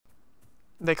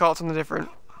They call it something different.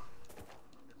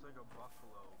 It's like a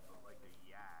buffalo, but like a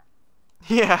yak.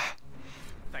 Yeah.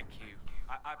 Thank you.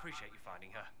 I appreciate you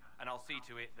finding her, and I'll see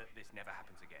to it that this never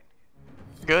happens again.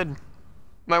 Good.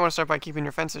 Might want to start by keeping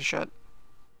your fences shut.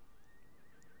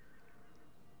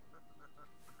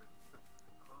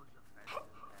 Close your fences,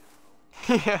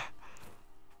 asshole. Yeah.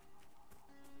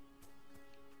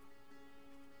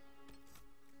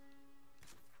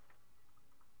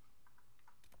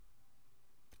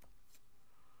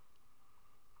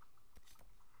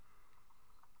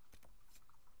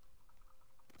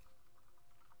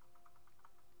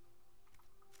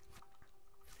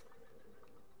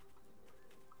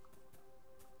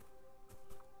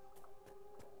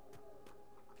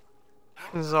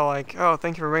 This is all like, oh,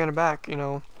 thank you for bringing it back, you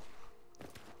know.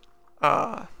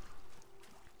 I'll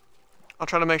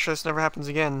try to make sure this never happens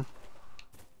again.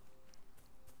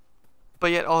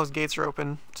 But yet all his gates are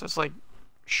open, so it's like,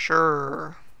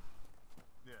 sure.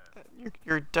 Yeah,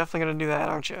 You're definitely gonna do that,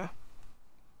 aren't you?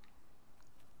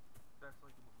 that's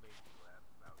like what makes me laugh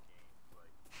about games.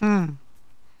 Like, Hmm.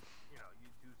 you know, you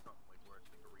do something like where it's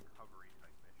like a recovery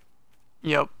type mission,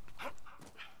 Yep.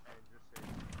 and just say,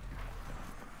 you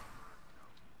know,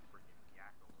 freaking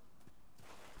yak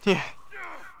over.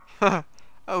 Yeah.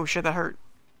 Oh shit, that hurt.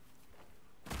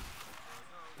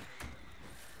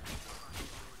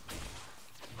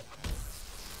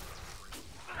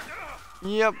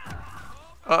 Yep.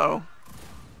 Uh-oh.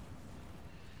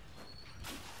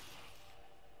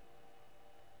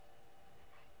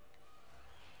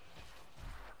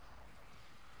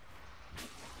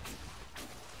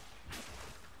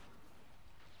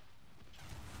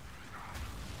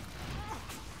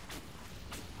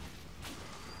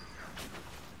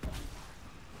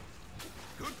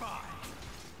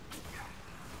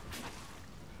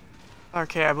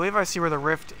 Okay, I believe I see where the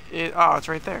rift is. Oh, it's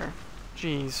right there.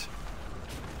 Jeez.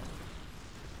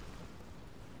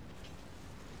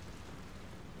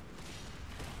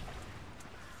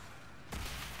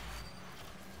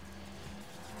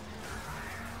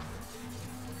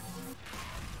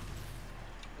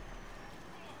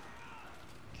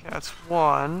 Okay, that's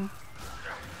one.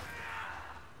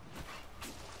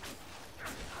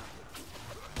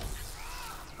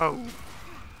 Oh.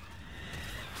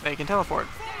 They can teleport.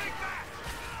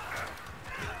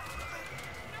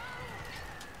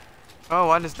 Oh,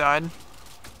 I just died.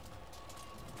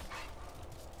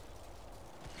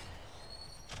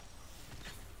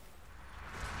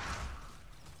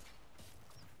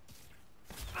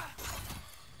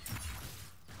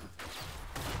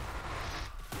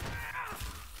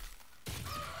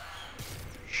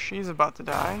 She's about to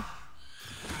die.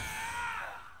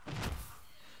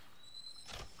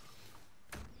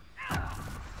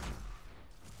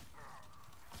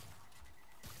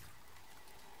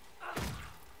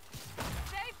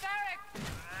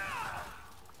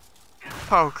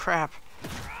 Oh crap.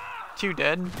 Two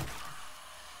dead.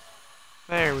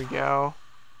 There we go.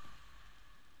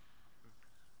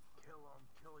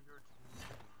 Kill your team.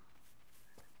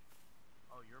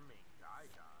 Oh, your main guy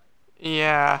died.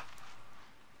 Yeah.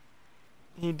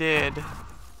 He did.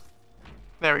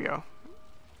 There we go.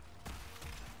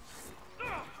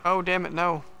 Oh damn it,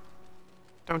 no.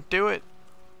 Don't do it.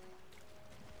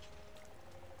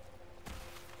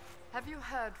 Have you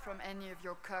heard from any of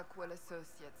your Kirkwall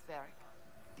associates, Varric?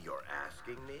 You're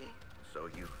asking me? So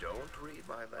you don't read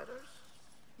my letters?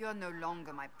 You're no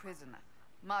longer my prisoner,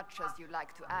 much as you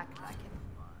like to act like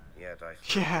it. Yet I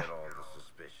still Yeah. get all the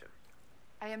suspicion.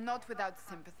 I am not without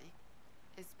sympathy,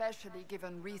 especially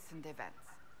given recent events.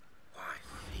 Why,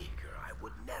 Seeker, I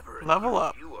would never Level accuse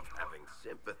up. you of having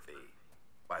sympathy.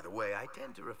 By the way, I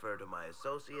tend to refer to my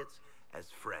associates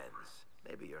as friends.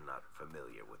 Maybe you're not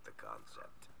familiar with the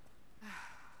concept.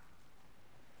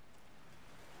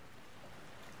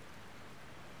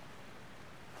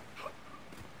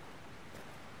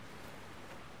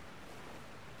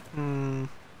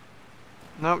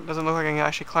 Nope, doesn't look like I can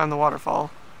actually climb the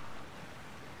waterfall.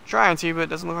 Trying to, but it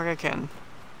doesn't look like I can.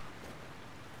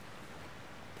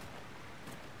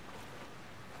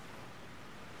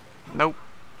 Nope.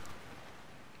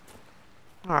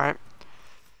 Alright.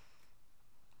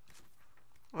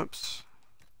 Whoops.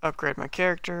 Upgrade my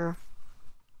character.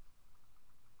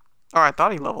 Alright, I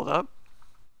thought he leveled up.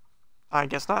 I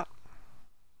guess not.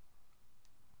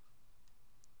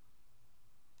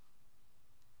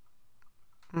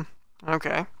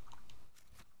 Okay.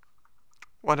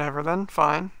 Whatever then,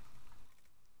 fine.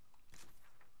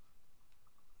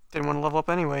 Didn't want to level up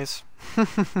anyways.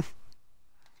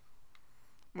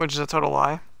 Which is a total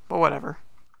lie, but whatever.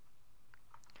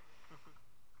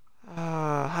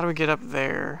 How do we get up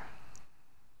there?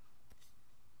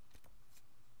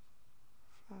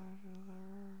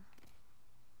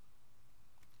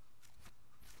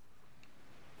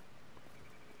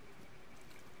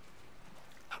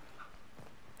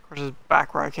 Which is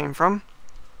back where I came from.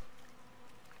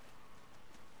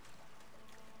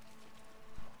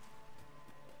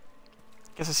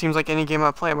 Guess it seems like any game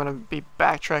I play, I'm gonna be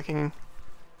backtracking.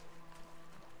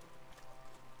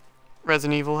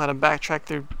 Resident Evil had to backtrack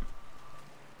through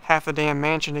half the damn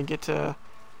mansion to get to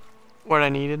what I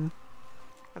needed.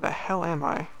 Where the hell am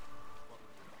I?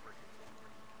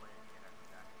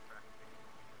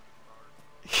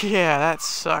 Yeah, that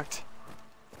sucked.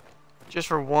 Just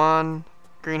for one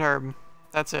green herb.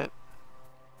 That's it.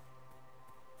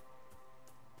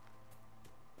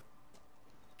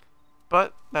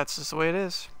 But that's just the way it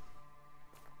is.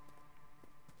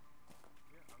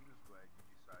 Yeah, I'm just glad you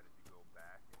decided to go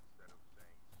back instead of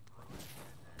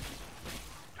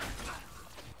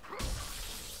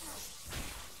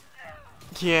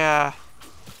saying Yeah.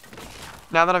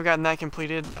 Now that I've gotten that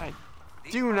completed, I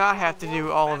do not have to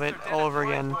do all of it all over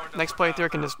again. Next playthrough I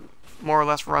can just more or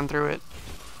less run through it.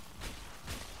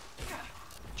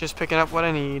 Just picking up what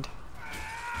I need.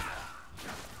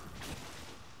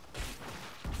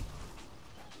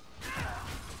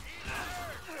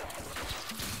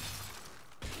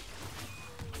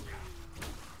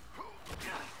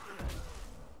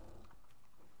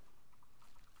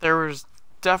 There was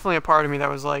definitely a part of me that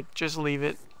was like, just leave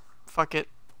it. Fuck it.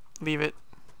 Leave it.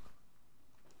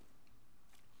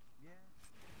 yeah.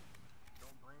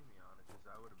 Don't blame me on it, because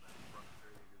I would have been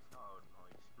frustrated as hell. And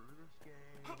like, screw this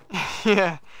game.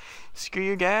 Yeah. Screw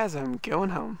you guys, I'm going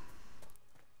home.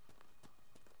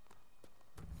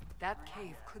 That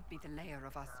cave could be the lair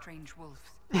of our strange wolves.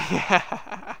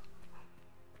 Yeah.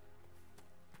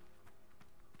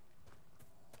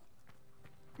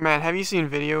 Man, have you seen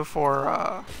video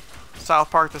for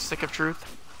South Park: The Stick of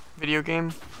Truth video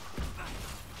game?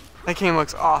 That game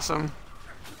looks awesome.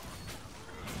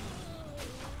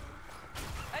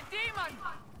 A demon!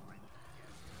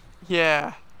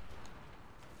 Yeah.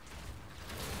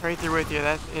 Right there with you,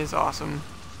 that is awesome.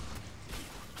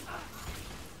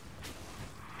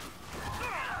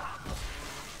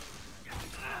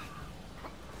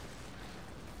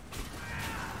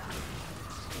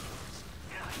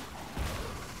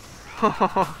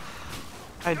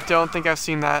 I don't think I've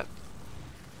seen that.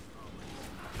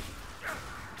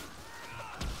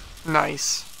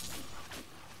 Nice.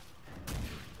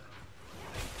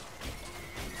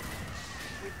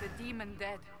 With the demon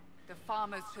dead, the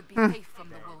farmers should be safe from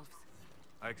the wolves.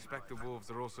 I expect the wolves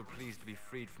are also pleased to be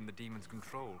freed from the demon's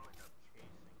control.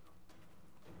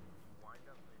 Wind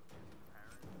up in his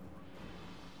parents'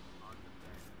 on the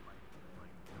bed, like,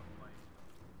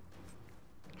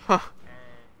 Huh.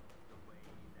 and the way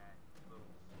that Luke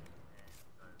and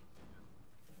just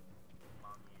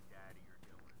mommy and daddy are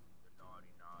doing the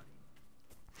naughty naughty,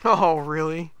 Oh,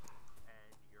 really?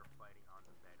 and you're fighting on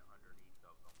the bed underneath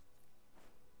of them.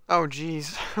 Oh,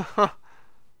 jeez.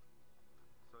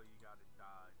 So you gotta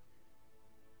dodge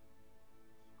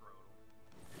scrotum.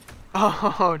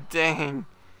 Oh, dang.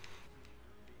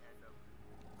 The end of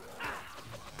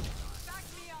Back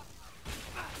me up!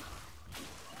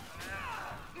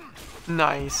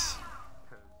 Nice.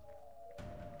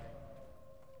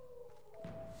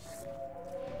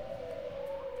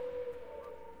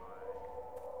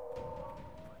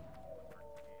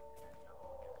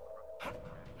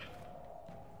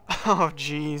 Oh,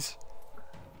 jeez. I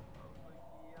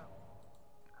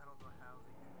don't know how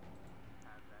they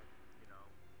have that, you know,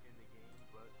 in the game,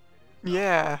 but it is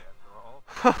Yeah. after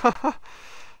all.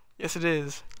 Yes, it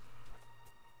is.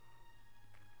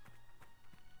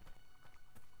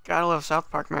 Gotta love South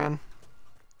Park, man.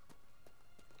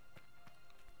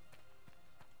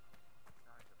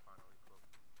 I had to finally quit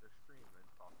the stream and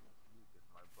talking to you because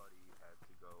my buddy had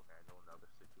to go handle another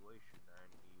situation and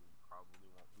he probably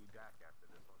won't be back after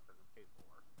this one because of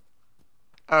paperwork.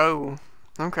 Oh,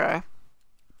 okay.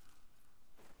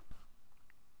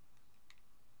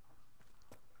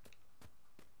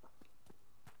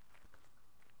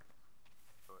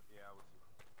 But yeah, I was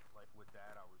like with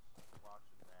that, I was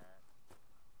watching that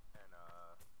and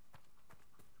I'm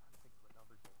trying to think of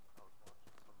another game that I was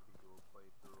watching somebody do a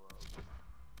playthrough of.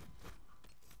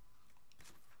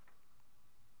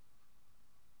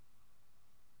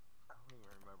 I don't even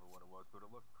remember what it was, but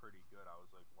it looked pretty good. I was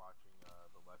like watching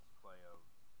the Let's Play of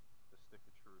The Stick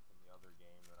of Truth in the other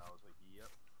game, and I was like,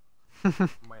 yep,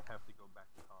 might have to go back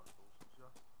to consoles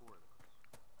just for this.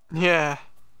 Yeah.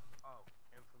 Oh,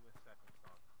 Infamous Second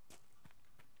Son.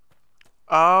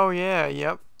 Oh, yeah,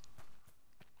 yep.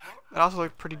 It also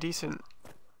looked pretty decent.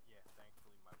 Yeah,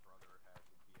 thankfully my brother had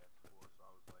the PS4, so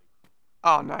I was like,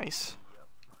 Oh, nice. yep.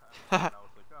 And I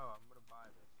was like, oh, I'm gonna buy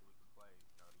this so we can play,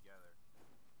 you know, together.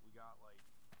 We got like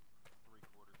 3/4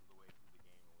 of the way through the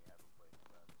game and we haven't played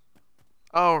since.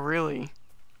 Oh, really?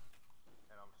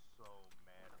 And I'm so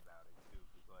mad about it too,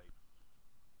 cause like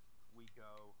we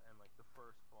go and like the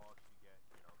first boss you get,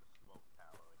 you know, the smoke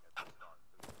tower like at the start,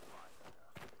 cause it's fire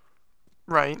guy.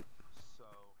 Right. So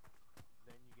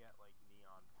then you get like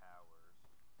neon towers.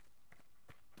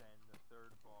 Then the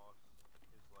third boss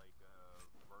is like a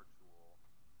virtual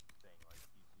thing, like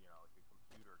he's like a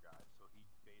computer guy. So he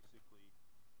basically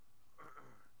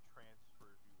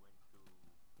transfers you into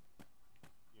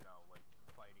like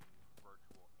fighting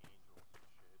virtual angels and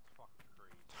shit. It's fucking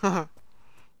crazy.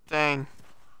 Dang.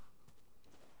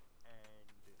 And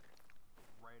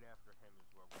right after him is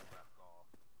where we left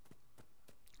off.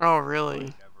 Oh,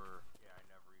 really? I never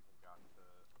even got to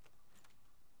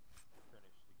finish the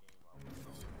game. I was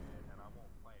so mad, and I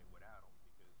won't play it without him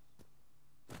because,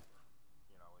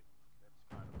 it's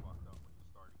kind of fucked up when you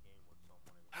start a game with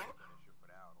someone and you finish it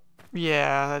without him.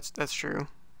 Yeah, that's true.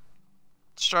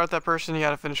 Start with that person, you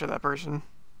gotta finish with that person.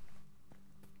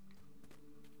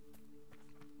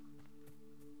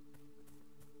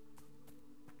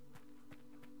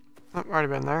 Oh, already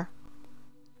been there.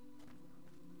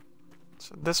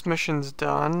 So this mission's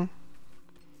done.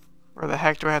 Where the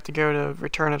heck do I have to go to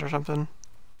return it or something?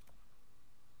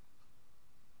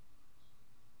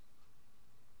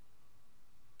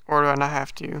 Or do I not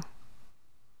have to?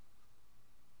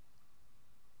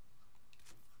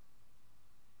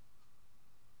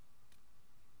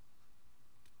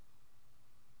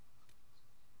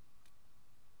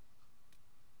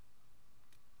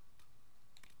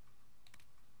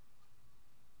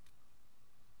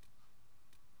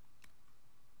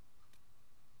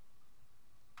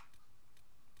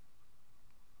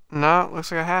 No,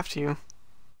 looks like I have to.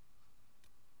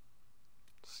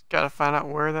 Just gotta find out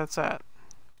where that's at.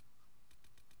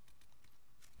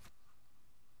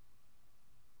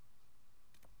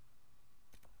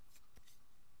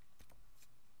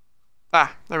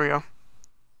 Ah, there we go.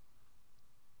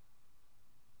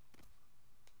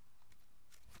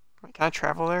 Wait, can I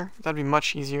travel there? That'd be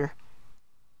much easier.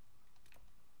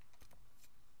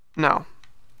 No.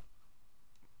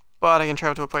 But I can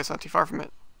travel to a place not too far from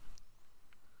it.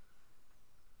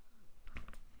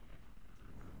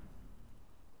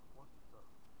 What the? I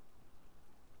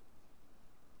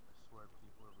swear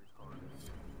people are retarded.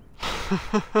 I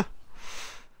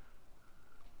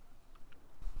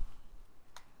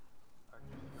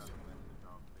just got a message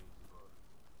on Facebook.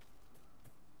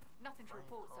 Nothing to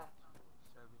report, sir. Talked to you in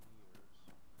 7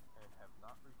 years and have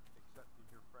not accepted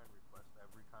your friend request.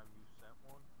 Every time you sent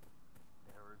one,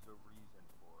 there is a reason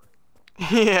for it.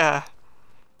 Yeah.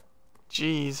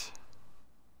 Jeez.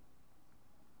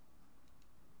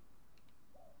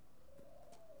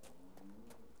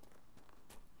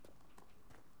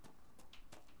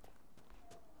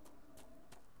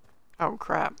 Oh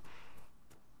crap.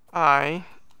 I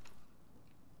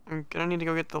am gonna need to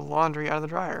go get the laundry out of the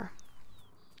dryer.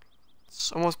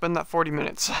 It's almost been that 40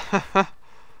 minutes.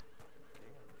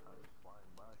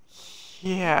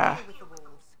 Yeah. With the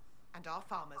wolves, and our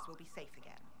farmers will be safe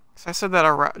again. So I said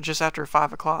that just after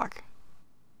 5 o'clock. It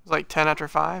was like 10 after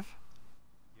 5.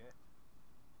 Yeah.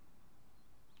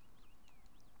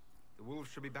 The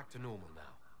wolves should be back to normal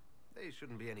now. They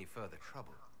shouldn't be any further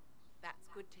trouble. That's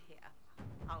good to hear.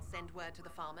 I'll send word to the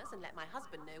farmers and let my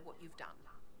husband know what you've done.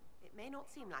 It may not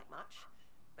seem like much,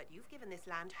 but you've given this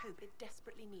land hope it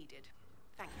desperately needed.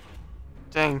 Thank you.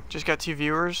 Dang, just got 2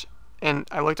 viewers, and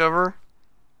I looked over,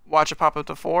 watch it pop up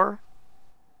to 4,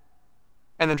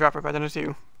 and then drop it back down to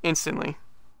 2, instantly.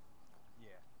 Yeah.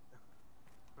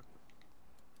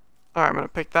 Alright, I'm gonna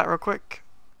pick that real quick.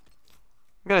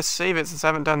 I'm gonna save it since I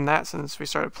haven't done that since we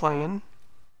started playing.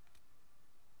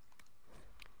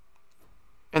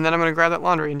 And then I'm gonna grab that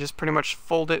laundry and just pretty much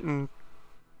fold it and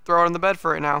throw it on the bed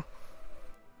for right now.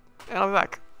 And I'll be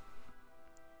back.